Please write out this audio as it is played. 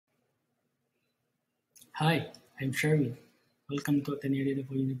Hi, I'm Sherwin. Welcome to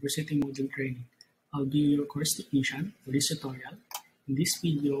AAVP.OE University Moodle Training. I'll be your course technician for this tutorial. In this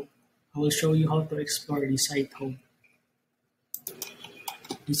video, I will show you how to explore the site home.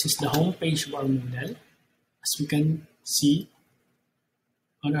 This is the home page of our Moodle. As we can see,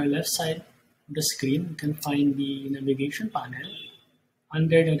 on our left side of the screen, you can find the navigation panel.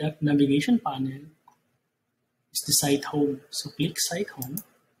 Under the navigation panel is the site home. So click site home.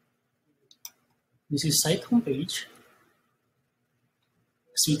 This is site home page.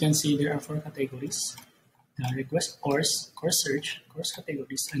 As you can see, there are 4 categories: the request course, course search, course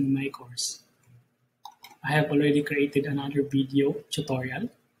categories, and my course. I have already created another video tutorial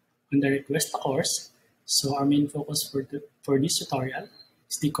on the request a course. So our main focus for this tutorial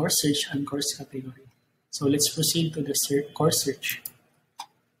is the course search and course category. So let's proceed to the course search.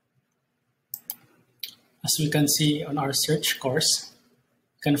 As we can see on our search course,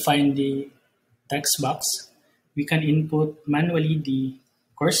 you can find the text box. We can input manually the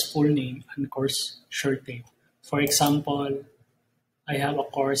course full name and course short name. For example, I have a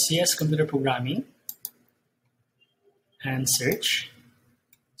course CS Computer Programming and search.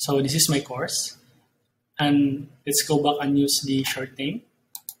 So this is my course. And let's go back and use the short name.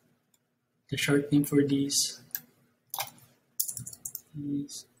 The short name for this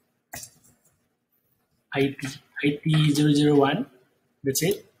is IT001. That's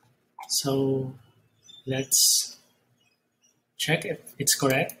it. So let's check if it's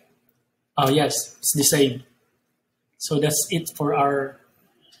correct. Oh yes, it's the same. So that's it for our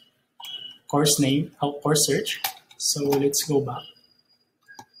course name, our course search. So let's go back.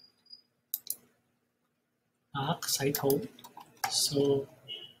 Site home. So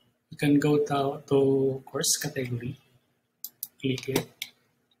you can go to course category. Click it.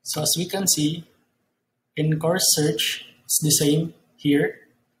 So as we can see, in course search, it's the same here.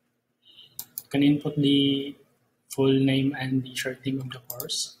 You can input the full name and the short name of the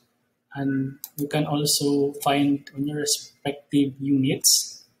course. And you can also find on your respective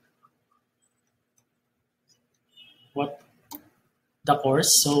units what the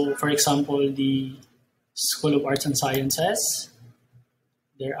course. So for example, the School of Arts and Sciences,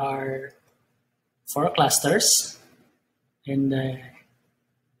 there are 4 clusters. And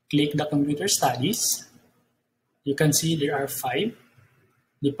click the computer studies. You can see there are 5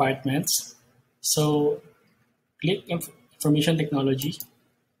 departments. So click information technology,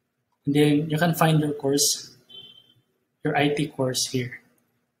 and then you can find your course, your IT course here.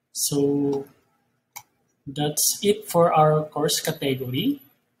 So that's it for our course category.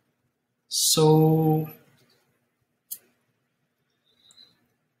 So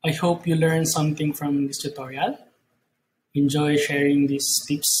I hope you learned something from this tutorial. Enjoy sharing these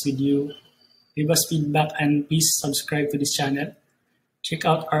tips with you. Leave us feedback and please subscribe to this channel. Check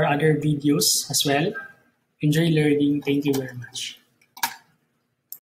out our other videos as well. Enjoy learning. Thank you very much.